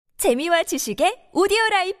재미와 지식의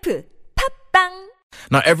오디오라이프 팝빵.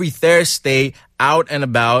 Now, every Thursday, Out and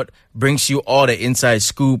About brings you all the inside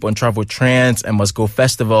scoop on travel trends and must-go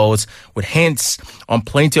festivals with hints on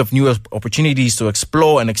plenty of new opportunities to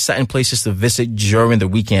explore and exciting places to visit during the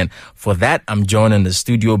weekend. For that, I'm joined in the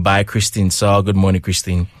studio by Christine Saul. Good morning,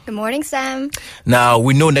 Christine. Good morning, Sam. Now,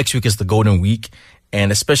 we know next week is the Golden Week,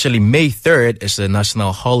 and especially May 3rd is a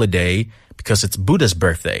national holiday because it's Buddha's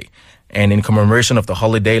birthday. And in commemoration of the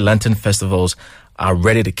holiday, Lantern festivals are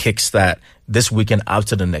ready to kickstart this weekend out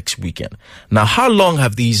to the next weekend. Now, how long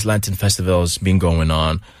have these Lantern festivals been going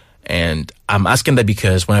on? And I'm asking that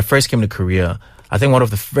because when I first came to Korea, I think one of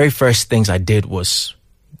the very first things I did was,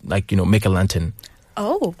 make a lantern.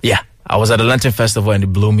 Oh. Yeah. I was at a Lantern festival and it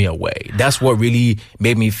blew me away. That's what really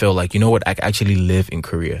made me feel like, I actually live in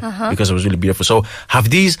Korea because it was really beautiful. So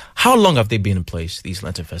how long have they been in place, these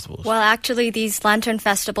Lantern festivals? Well, actually, these Lantern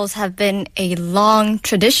festivals have been a long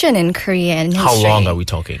tradition in Korean history. How long are we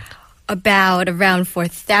talking? Around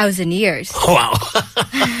 4,000 years. Wow.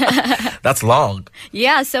 That's long.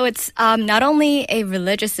 Yeah, so it's not only a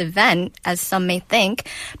religious event, as some may think,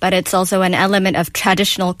 but it's also an element of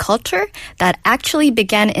traditional culture that actually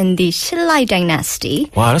began in the Silla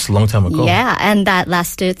dynasty. Wow, that's a long time ago. Yeah, and that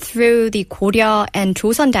lasted through the Goryeo and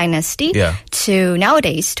Joseon dynasty to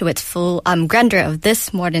nowadays, to its full grandeur of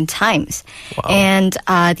this modern times. Wow. And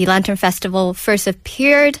the Lantern Festival first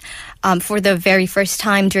appeared for the very first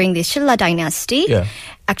time during the Silla dynasty,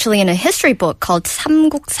 actually in a history book called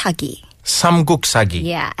Samguk-sagi. Samguk-sagi.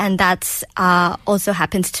 Yeah, and that's also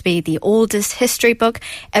happens to be the oldest history book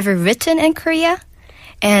ever written in Korea.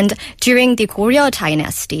 And during the Goryeo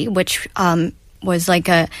dynasty, which was like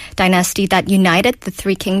a dynasty that united the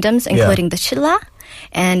three kingdoms, including the Silla,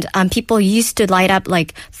 and people used to light up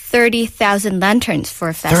like 30,000 lanterns for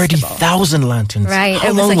a festival. 30,000 lanterns? Right.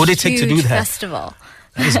 How long would it take to do that? Festival.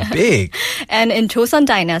 That is big. And in Joseon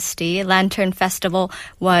Dynasty, Lantern Festival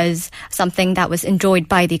was something that was enjoyed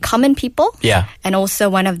by the common people. Yeah. And also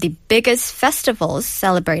one of the biggest festivals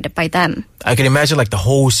celebrated by them. I can imagine the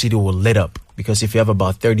whole city will lit up because if you have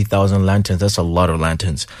about 30,000 lanterns, that's a lot of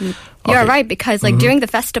lanterns. You're right, because during the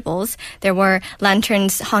festivals, there were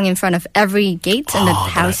lanterns hung in front of every gate in the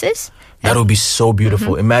houses. That would be so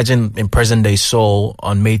beautiful. Imagine in present-day Seoul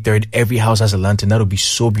on May 3rd, every house has a lantern. That would be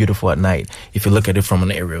so beautiful at night if you look at it from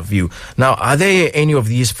an aerial view. Now, are there any of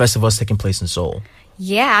these festivals taking place in Seoul?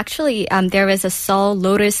 Yeah, actually, there is a Seoul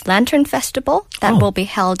Lotus Lantern Festival that will be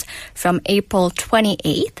held from April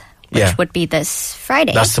 28th. Which would be this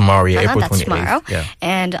Friday. That's tomorrow, April 28th. That's tomorrow. Yeah.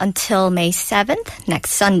 And until May 7th,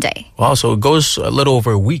 next Sunday. Wow, so it goes a little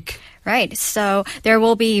over a week. Right. So there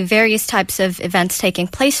will be various types of events taking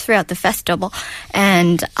place throughout the festival.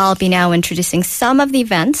 And I'll be now introducing some of the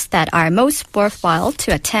events that are most worthwhile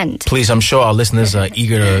to attend. Please, I'm sure our listeners are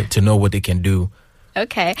eager to know what they can do.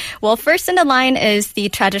 Okay. Well, first in the line is the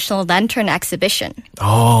traditional lantern exhibition.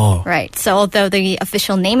 Oh. Right. So although the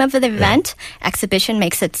official name of the event, exhibition,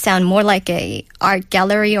 makes it sound more like a art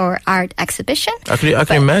gallery or art exhibition. I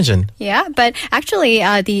can imagine. Yeah, but actually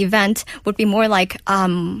the event would be more like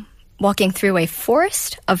walking through a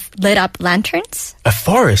forest of lit up lanterns. A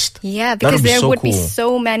forest? Yeah, because there would be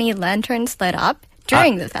so many lanterns lit up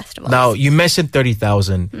during the festival. Now, you mentioned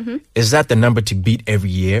 30,000. Is that the number to beat every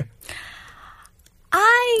year?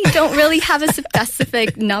 I don't really have a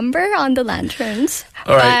specific number on the lanterns,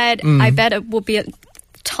 right. But I bet it will be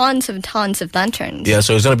tons of lanterns. Yeah,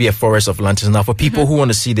 so it's going to be a forest of lanterns. Now, for people who want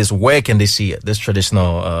to see this, where can they see it, this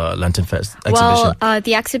traditional Lantern Fest exhibition? Well,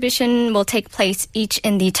 the exhibition will take place each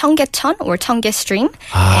in the Cheonggyecheon or Cheonggye Stream.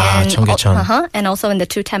 Cheonggyecheon. And also in the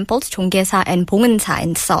two temples, Jonggaesa and Bongeusa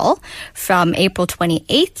in Seoul, from April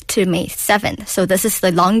 28th to May 7th. So this is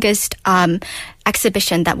the longest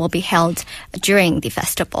exhibition that will be held during the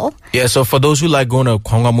festival. Yeah, so for those who like going to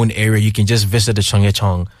Gwanghwamun area, you can just visit the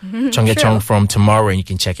Cheonggyecheon from tomorrow and you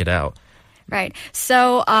can check it out. Right.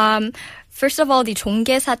 So, first of all, the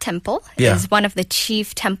Jonggaesa Temple is one of the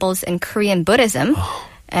chief temples in Korean Buddhism.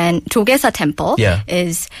 And Jogesa Temple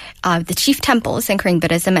is the chief temples in Korean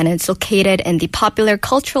Buddhism, and it's located in the popular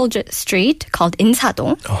cultural street called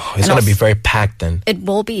Insadong. Oh, it's going to be very packed then. It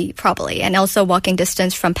will be, probably. And also walking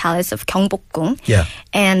distance from Palace of Gyeongbokgung. Yeah.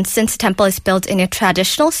 And since the temple is built in a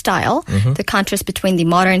traditional style, the contrast between the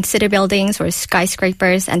modern city buildings or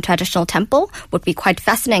skyscrapers and traditional temple would be quite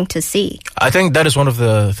fascinating to see. I think that is one of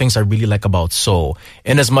the things I really like about Seoul.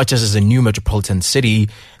 In as much as it's a new metropolitan city,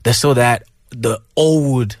 there's still that the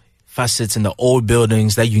old facets in the old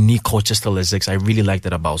buildings, that unique culture still exists. I really like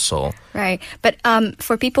that about Seoul. Right. But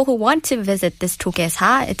for people who want to visit this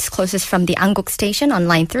Dokkaesa, it's closest from the Anguk station on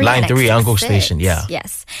line 3. Line 3, Exit Anguk 6. station, yeah.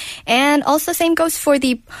 Yes. And also same goes for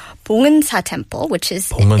the Bongeunsa Temple, which is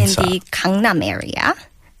in Bongeunsa. the Gangnam area.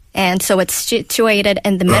 And so it's situated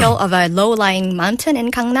in the middle of a low-lying mountain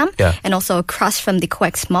in Gangnam, Yeah. and also across from the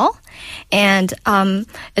COEX Mall. And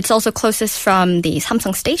it's also closest from the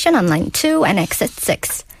Samsung Station on line 2 and exit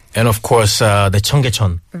 6. And of course, the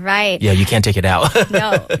Cheonggyecheon. Right. Yeah, you can't take it out.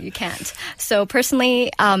 No, you can't. So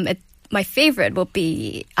personally, my favorite will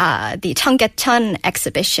be the Cheonggyecheon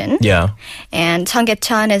exhibition. Yeah. And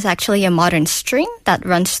Cheonggyecheon is actually a modern stream that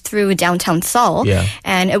runs through downtown Seoul. Yeah.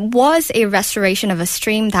 And it was a restoration of a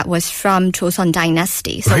stream that was from Joseon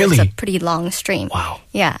Dynasty. So Really? it's a pretty long stream. Wow.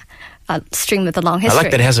 Yeah. A stream with a long I history.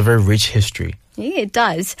 like that it has a very rich history. Yeah, it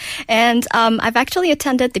does. And I've actually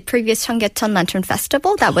attended the previous Cheonggyecheon Lantern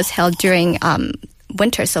Festival that was held during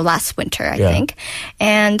winter, so last winter, I Yeah. think.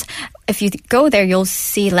 And if you go there, you'll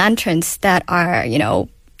see lanterns that are,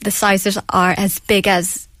 the sizes are as big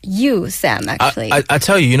as you, Sam, actually. I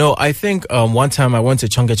tell you, I think one time I went to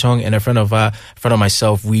Cheonggyecheon and a friend of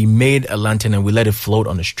myself, we made a lantern and we let it float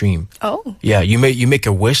on the stream. Oh. Yeah, you make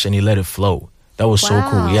a wish and you let it float. That was so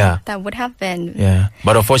cool. Wow, Yeah. That would have been Yeah.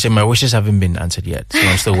 But unfortunately, my wishes haven't been answered yet. So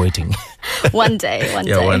I'm still waiting. one day.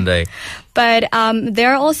 Yeah, one day. But there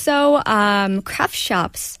are also craft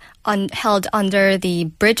shops held under the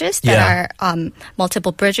bridges that Yeah. are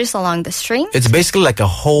multiple bridges along the stream. It's basically like a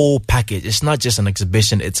whole package. It's not just an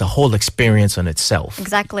exhibition. It's a whole experience on itself.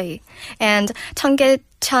 Exactly. And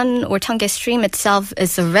Cheonggyecheon or Cheonggye Stream itself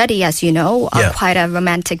is already, as you know, Yeah. quite a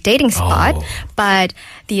romantic dating spot. Oh. But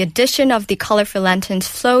the addition of the colorful lanterns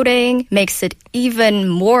floating makes it even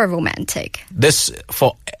more romantic. This,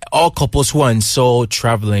 for all couples who are in Seoul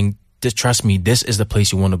traveling, just trust me, this is the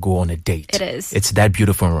place you want to go on a date. It is. It's that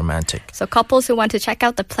beautiful and romantic. So couples who want to check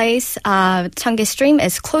out the place, Cheonggye Stream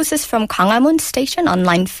is closest from Gwanghwamun Station on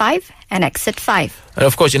line 5 and exit 5. And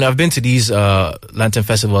of course, I've been to these lantern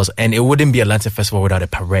festivals, and it wouldn't be a lantern festival without a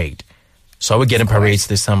parade. So are we getting parades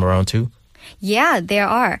this time around too? Yeah, there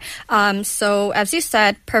are. So as you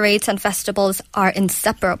said, parades and festivals are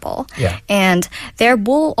inseparable. Yeah. And there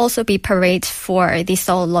will also be parades for the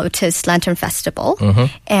Seoul Lotus Lantern Festival.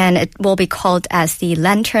 And it will be called as the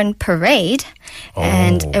Lantern Parade.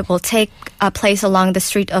 And it will take place along the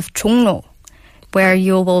street of Jongno, where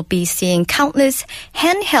you will be seeing countless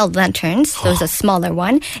handheld lanterns, those are smaller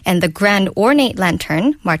one, and the grand ornate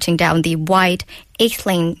lantern marching down the wide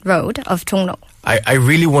 8-lane road of Jongno. I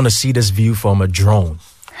really want to see this view from a drone.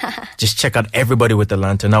 Just check out everybody with the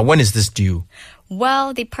lantern. Now, when is this due?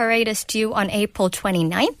 Well, the parade is due on April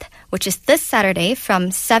 29th, which is this Saturday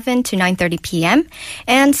from 7 to 9:30 p.m.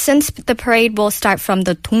 And since the parade will start from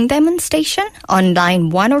the Dongdaemun station on line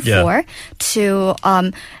 1 or 4 to,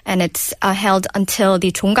 and it's held until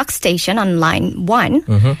the Jonggak station on line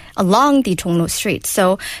 1 along the Jongno Street.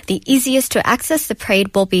 So the easiest to access the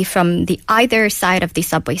parade will be from the either side of the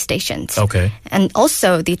subway stations. Okay. And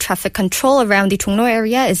also the traffic control around the Jongno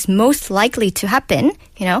area is most likely to happen,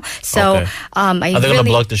 So, Okay. Are they going to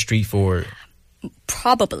block the street for...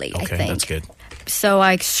 Probably, I Okay, think. that's good. So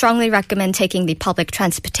I strongly recommend taking the public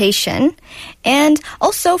transportation. And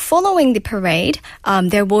also following the parade,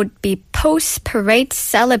 there would be post-parade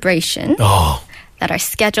celebration Oh, that are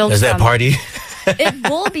scheduled. is that from- party? It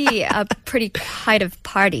will be a pretty quite a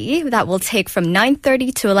party that will take from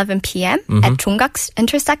 9:30 to 11 p.m. at Jonggak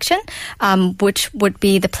intersection, which would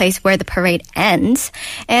be the place where the parade ends.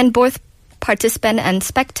 And both participants and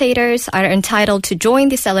spectators are entitled to join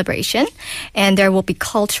the celebration, and there will be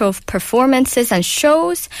cultural performances and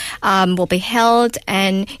shows will be held,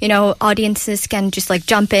 and audiences can just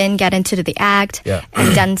jump in, get into the act, Yeah.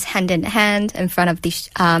 and dance hand in hand in front of the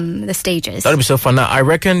stages. That'll be so fun. Now, I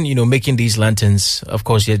reckon, making these lanterns, of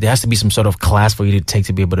course, there has to be some sort of class for you to take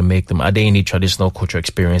to be able to make them. Are there any traditional cultural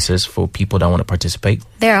experiences for people that want to participate?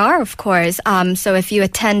 There are, of course. So if you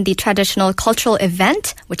attend the traditional cultural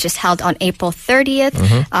event, which is held on April 30th,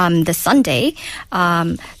 the Sunday,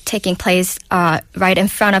 taking place right in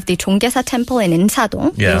front of the Jonggyesa Temple in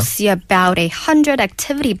Insadong, Yeah. you'll see about 100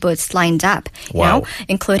 activity booths lined up, Wow.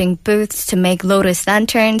 including booths to make lotus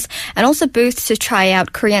lanterns, and also booths to try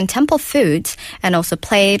out Korean temple foods, and also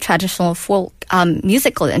play traditional folk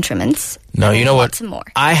musical instruments. No, and you know what? lots more.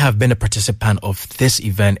 I have been a participant of this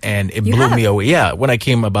event, and it You blew have? me away. Yeah, when I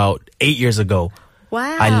came about 8 years ago.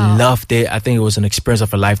 Wow. I loved it. I think it was an experience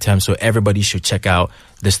of a lifetime, so everybody should check out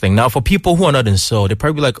this thing. Now, for people who are not in Seoul, they're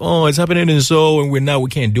probably like, oh, it's happening in Seoul and we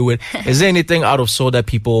can't do it. Is there anything out of Seoul that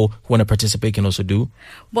people who want to participate can also do?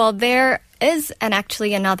 Well, there is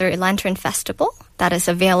actually another Lantern Festival that is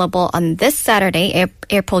available on this Saturday,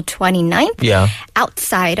 April 29th,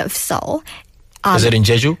 outside of Seoul. Is it in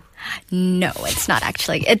Jeju? No, it's not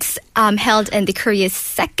actually. It's held in the Korea's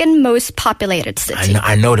second most populated city.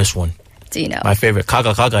 I know this one. Do you know? My favorite.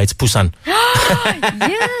 Kaga, it's Busan.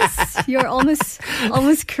 Yes, you're almost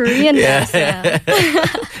Korean. Yeah.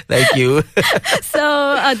 Thank you.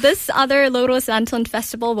 So this other Lotus Lantern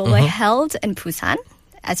Festival will be held in Busan.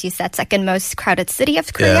 As you said, second most crowded city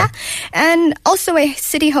of Korea. And also a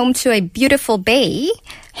city home to a beautiful bay,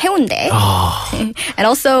 Haeundae. Oh. And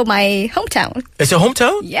also my hometown. It's your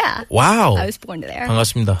hometown? Yeah. Wow. I was born there.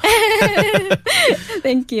 반갑습니다.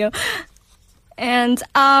 Thank you. And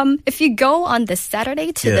if you go on this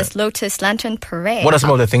Saturday to this Lotus Lantern Parade. What are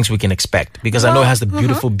some of the things we can expect? Because I know it has the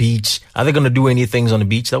beautiful beach. Are they going to do any things on the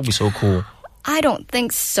beach? That would be so cool. I don't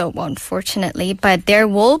think so, unfortunately. But there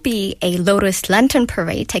will be a Lotus Lantern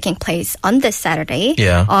Parade taking place on this Saturday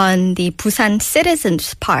on the Busan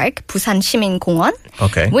Citizens Park, Busan Simin공원,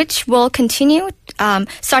 which will continue,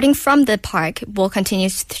 starting from the park, will continue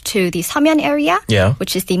to the Samyeon area,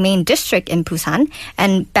 which is the main district in Busan,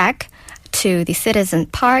 and back to the Citizen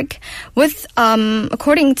Park with,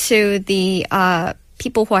 according to the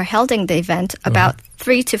people who are holding the event, about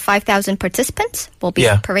 3,000 to 5,000 participants will be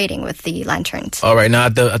parading with the lanterns. All right. Now,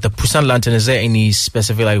 at the Busan Lantern, is there any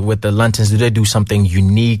specific, like with the lanterns, do they do something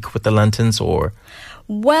unique with the lanterns or?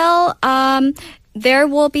 Well, there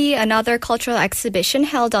will be another cultural exhibition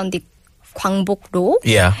held on the Gwangbok-do.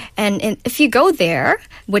 Yeah. And if you go there,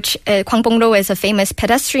 which Gwangbok-do is a famous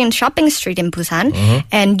pedestrian shopping street in Busan,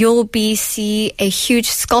 and you'll see a huge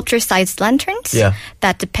sculpture-sized lanterns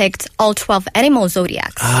that depict all 12 animal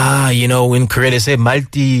zodiacs. In Korea they say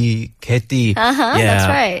말띠, 개띠. That's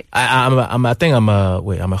right. I think I'm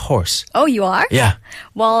a horse. Oh, you are? Yeah.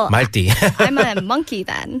 Well, 말띠. I'm a monkey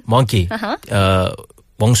then. Monkey.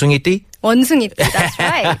 원숭이띠? 원숭이띠, that's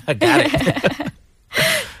right. Got it.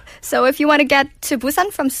 So if you want to get to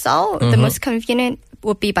Busan from Seoul, the most convenient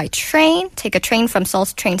would be by train. Take a train from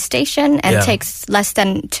Seoul's train station and takes less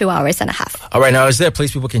than 2 hours and a half. All right. Now, is there a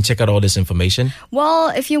place people can check out all this information? Well,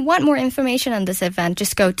 if you want more information on this event,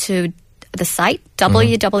 just go to the site,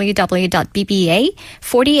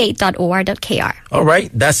 www.bba48.or.kr. All right.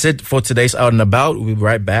 That's it for today's Out and About. We'll be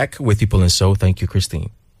right back with People in Seoul. Thank you, Christine.